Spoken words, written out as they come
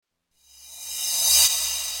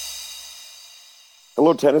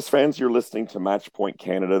Hello, tennis fans. You're listening to Match Point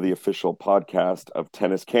Canada, the official podcast of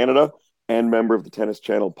Tennis Canada and member of the Tennis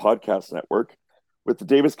Channel Podcast Network. With the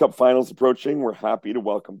Davis Cup finals approaching, we're happy to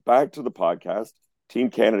welcome back to the podcast Team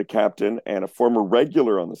Canada captain and a former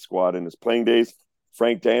regular on the squad in his playing days,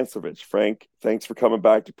 Frank Dancevich. Frank, thanks for coming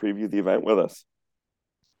back to preview the event with us.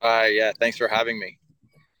 Yeah, thanks for having me.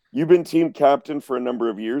 You've been team captain for a number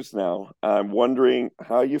of years now. I'm wondering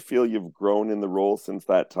how you feel you've grown in the role since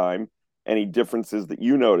that time. Any differences that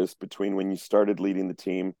you noticed between when you started leading the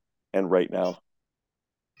team and right now?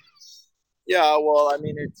 Yeah, well, I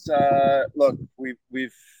mean, it's look,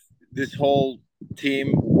 we've this whole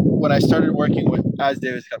team. When I started working with as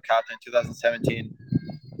Davis Cup captain in 2017,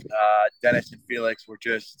 Dennis and Felix were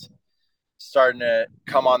just starting to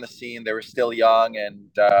come on the scene. They were still young,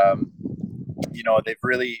 and they've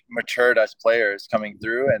really matured as players coming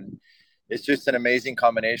through, and it's just an amazing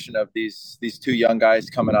combination of these two young guys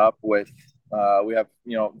coming up with. We have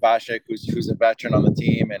Vasek, who's a veteran on the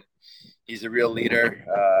team, and he's a real leader,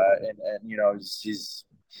 and he's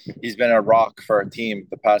been a rock for our team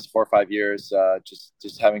the past 4 or 5 years,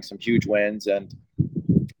 just having some huge wins,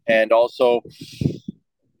 and also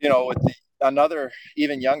with another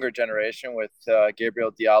even younger generation with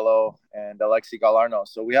Gabriel Diallo and Alexi Galarno.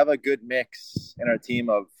 So we have a good mix in our team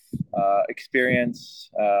of experience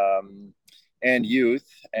and youth,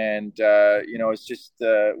 and it's just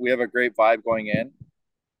we have a great vibe going in,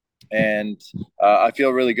 and I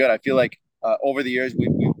feel really good. I feel like over the years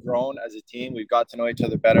we've grown as a team. We've got to know each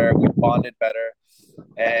other better. We've bonded better,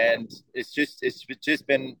 and it's just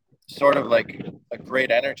been sort of like a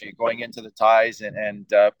great energy going into the ties, and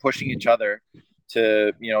pushing each other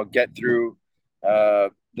to get through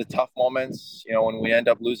the tough moments. When we end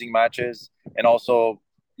up losing matches, and also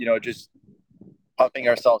just pumping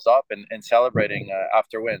ourselves up and celebrating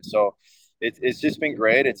after wins. So it's just been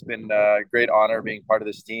great. It's been a great honor being part of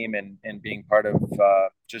this team, and being part of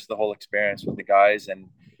just the whole experience with the guys, and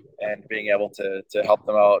being able to help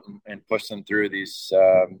them out and push them through these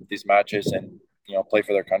matches, and play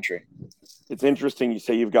for their country. It's interesting you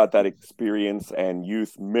say you've got that experience and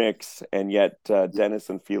youth mix, and yet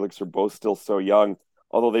Dennis and Felix are both still so young,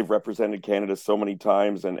 although they've represented Canada so many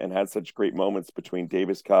times and had such great moments between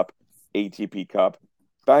Davis Cup, ATP Cup.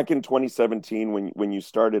 Back in 2017, when you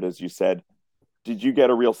started, as you said, did you get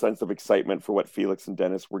a real sense of excitement for what Felix and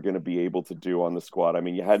Dennis were going to be able to do on the squad? I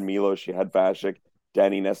mean, you had Milos, you had Vasek,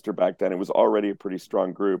 Danny Nestor back then. It was already a pretty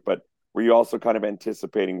strong group, but were you also kind of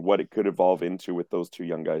anticipating what it could evolve into with those two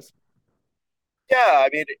young guys? Yeah, I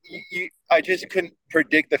mean, I just couldn't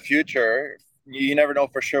predict the future. You never know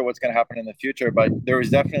for sure what's going to happen in the future, but they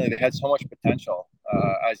had so much potential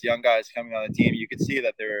as young guys coming on the team. You could see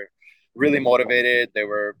that they were really motivated. They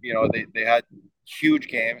were, they had huge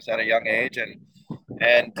games at a young age, and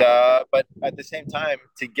but at the same time,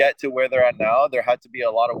 to get to where they're at now, there had to be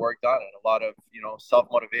a lot of work done, and a lot of self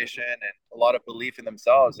motivation, and a lot of belief in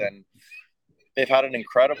themselves, and they've had an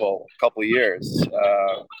incredible couple of years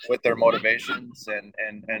with their motivations, and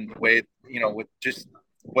the way with just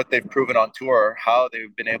what they've proven on tour, how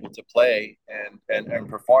they've been able to play and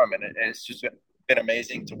perform, and it's just been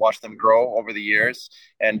amazing to watch them grow over the years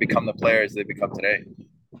and become the players they become today.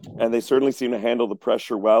 And they certainly seem to handle the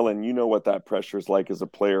pressure well. And you know what that pressure is like as a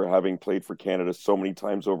player, having played for Canada so many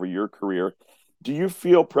times over your career. Do you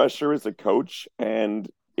feel pressure as a coach? And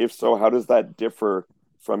if so, how does that differ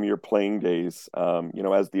from your playing days,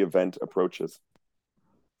 as the event approaches?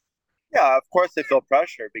 Yeah, of course they feel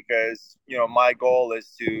pressure because, my goal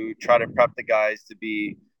is to try to prep the guys to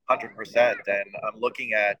be 100%. And I'm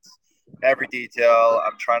looking at every detail.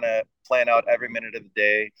 I'm trying to plan out every minute of the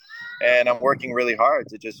day. And I'm working really hard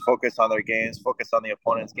to just focus on their games, focus on the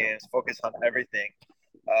opponent's games, focus on everything,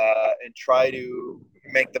 and try to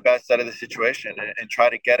make the best out of the situation, and try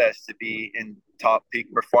to get us to be in top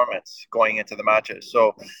peak performance going into the matches.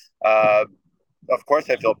 So, of course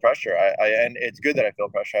I feel pressure. And it's good that I feel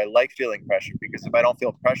pressure. I like feeling pressure, because if I don't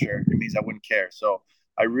feel pressure, it means I wouldn't care. So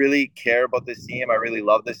I really care about this team. I really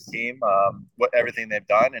love this team, what everything they've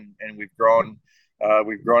done, and we've grown.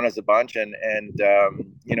 We've grown as a bunch, and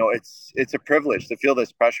it's a privilege to feel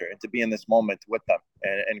this pressure and to be in this moment with them,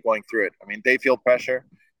 and going through it. I mean, they feel pressure.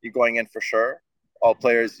 You're going in for sure. All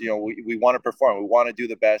players, we want to perform. We want to do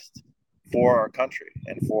the best for our country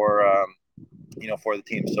and for the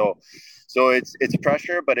team. So it's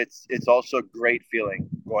pressure, but it's also a great feeling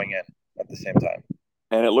going in at the same time.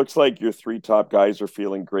 And it looks like your three top guys are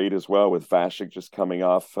feeling great as well, with Vasek just coming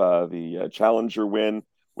off the Challenger win,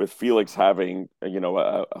 with Felix having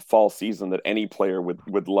a fall season that any player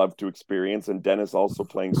would love to experience, and Dennis also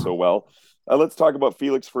playing so well. Let's talk about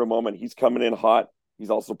Felix for a moment. He's coming in hot. He's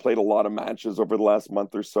also played a lot of matches over the last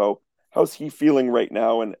month or so. How's he feeling right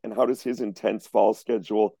now, and how does his intense fall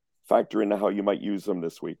schedule factor into how you might use him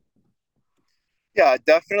this week? Yeah,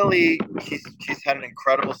 definitely. He's had an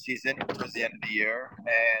incredible season towards the end of the year,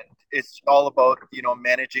 and it's all about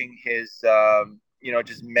managing his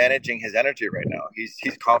just managing his energy right now.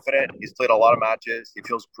 He's confident. He's played a lot of matches. He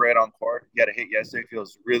feels great on court. He had a hit yesterday. He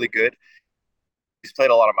feels really good. He's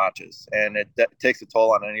played a lot of matches, and it takes a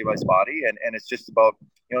toll on anybody's body. And it's just about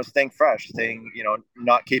staying fresh, staying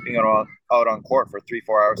not keeping it out on court for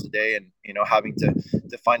 3-4 hours a day, and having to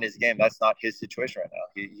find his game. That's not his situation right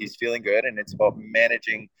now. He's feeling good, and it's about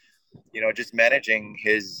managing, just managing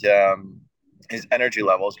his energy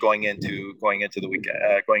levels going into the weekend,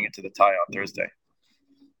 going into the tie on Thursday.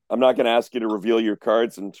 I'm not going to ask you to reveal your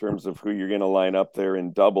cards in terms of who you're going to line up there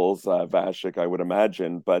in doubles, Vasek, I would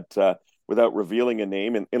imagine, but without revealing a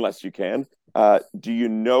name, unless you can, do you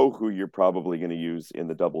know who you're probably going to use in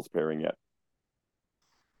the doubles pairing yet?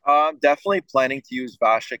 Definitely planning to use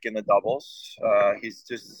Vasek in the doubles. He's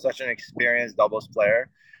just such an experienced doubles player.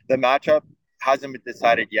 The matchup hasn't been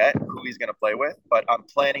decided yet who he's going to play with, but I'm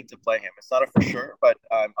planning to play him. It's not a for sure, but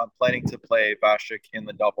I'm planning to play Vasek in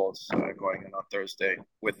the doubles going in on Thursday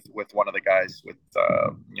with one of the guys, with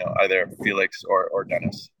either Felix or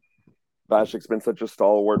Dennis. Vasek's been such a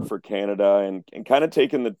stalwart for Canada, and kind of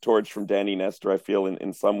taken the torch from Danny Nestor, I feel,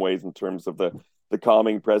 in some ways, in terms of the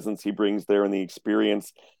calming presence he brings there and the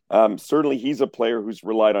experience. Certainly, he's a player who's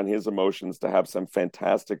relied on his emotions to have some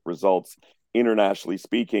fantastic results, internationally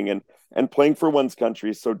speaking. And playing for one's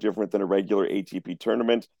country is so different than a regular ATP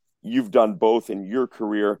tournament. You've done both in your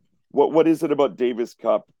career. What is it about Davis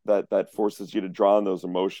Cup that forces you to draw on those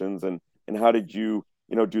emotions? And how did you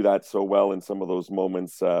do that so well in some of those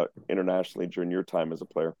moments internationally during your time as a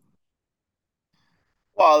player?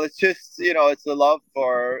 Well, it's just it's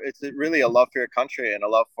really a love for your country, and a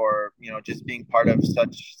love for just being part of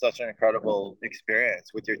such an incredible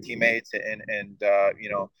experience with your teammates, and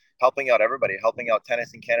helping out everybody, helping out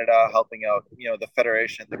tennis in Canada, helping out the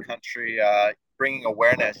federation, the country, bringing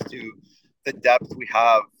awareness to the depth we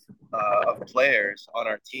have of players on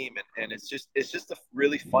our team, and it's just a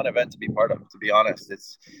really fun event to be part of. To be honest,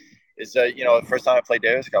 it's the first time I played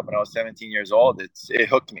Davis Cup when I was 17 years old. It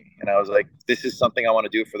hooked me, and I was like, this is something I want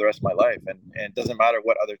to do for the rest of my life. And it doesn't matter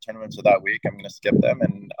what other tournaments are that week. I'm going to skip them,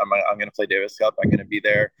 and I'm going to play Davis Cup. I'm going to be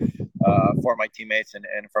there for my teammates and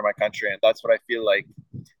for my country, and that's what I feel like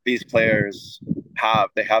these players have.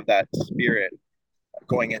 They have that spirit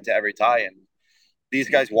going into every tie, and these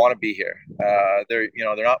guys want to be here. They're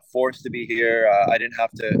not forced to be here. I didn't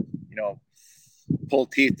have to pull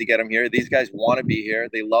teeth to get them here. These guys want to be here.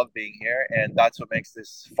 They love being here, and that's what makes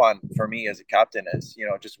this fun for me as a captain. Is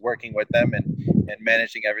just working with them and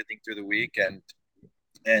managing everything through the week,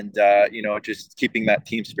 and just keeping that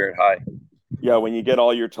team spirit high. Yeah, when you get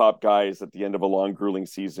all your top guys at the end of a long, grueling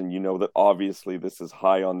season, you know that obviously this is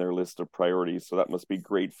high on their list of priorities. So that must be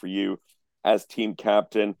great for you as team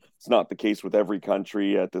captain. It's not the case with every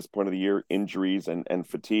country at this point of the year, injuries and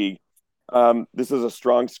fatigue. This is a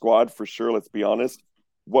strong squad for sure, let's be honest.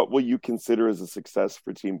 What will you consider as a success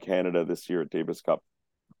for Team Canada this year at Davis Cup?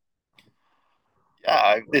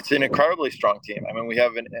 Yeah, it's an incredibly strong team. I mean, we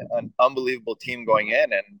have an unbelievable team going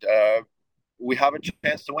in, and we have a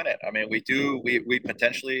chance to win it. I mean, we do. We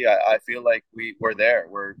potentially. I feel like we're there.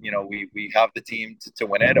 We have the team to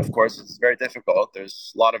win it. Of course, it's very difficult.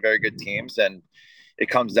 There's a lot of very good teams, and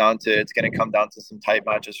it's going to come down to some tight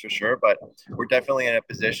matches for sure. But we're definitely in a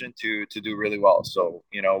position to do really well. So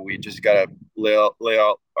we just gotta lay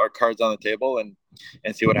out our cards on the table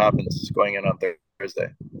and see what happens going in on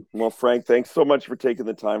Thursday. Well, Frank, thanks so much for taking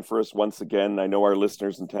the time for us once again. I know our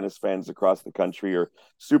listeners and tennis fans across the country are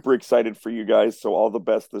super excited for you guys. So all the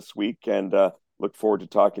best this week, and look forward to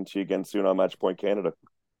talking to you again soon on Matchpoint Canada.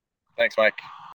 Thanks, Mike.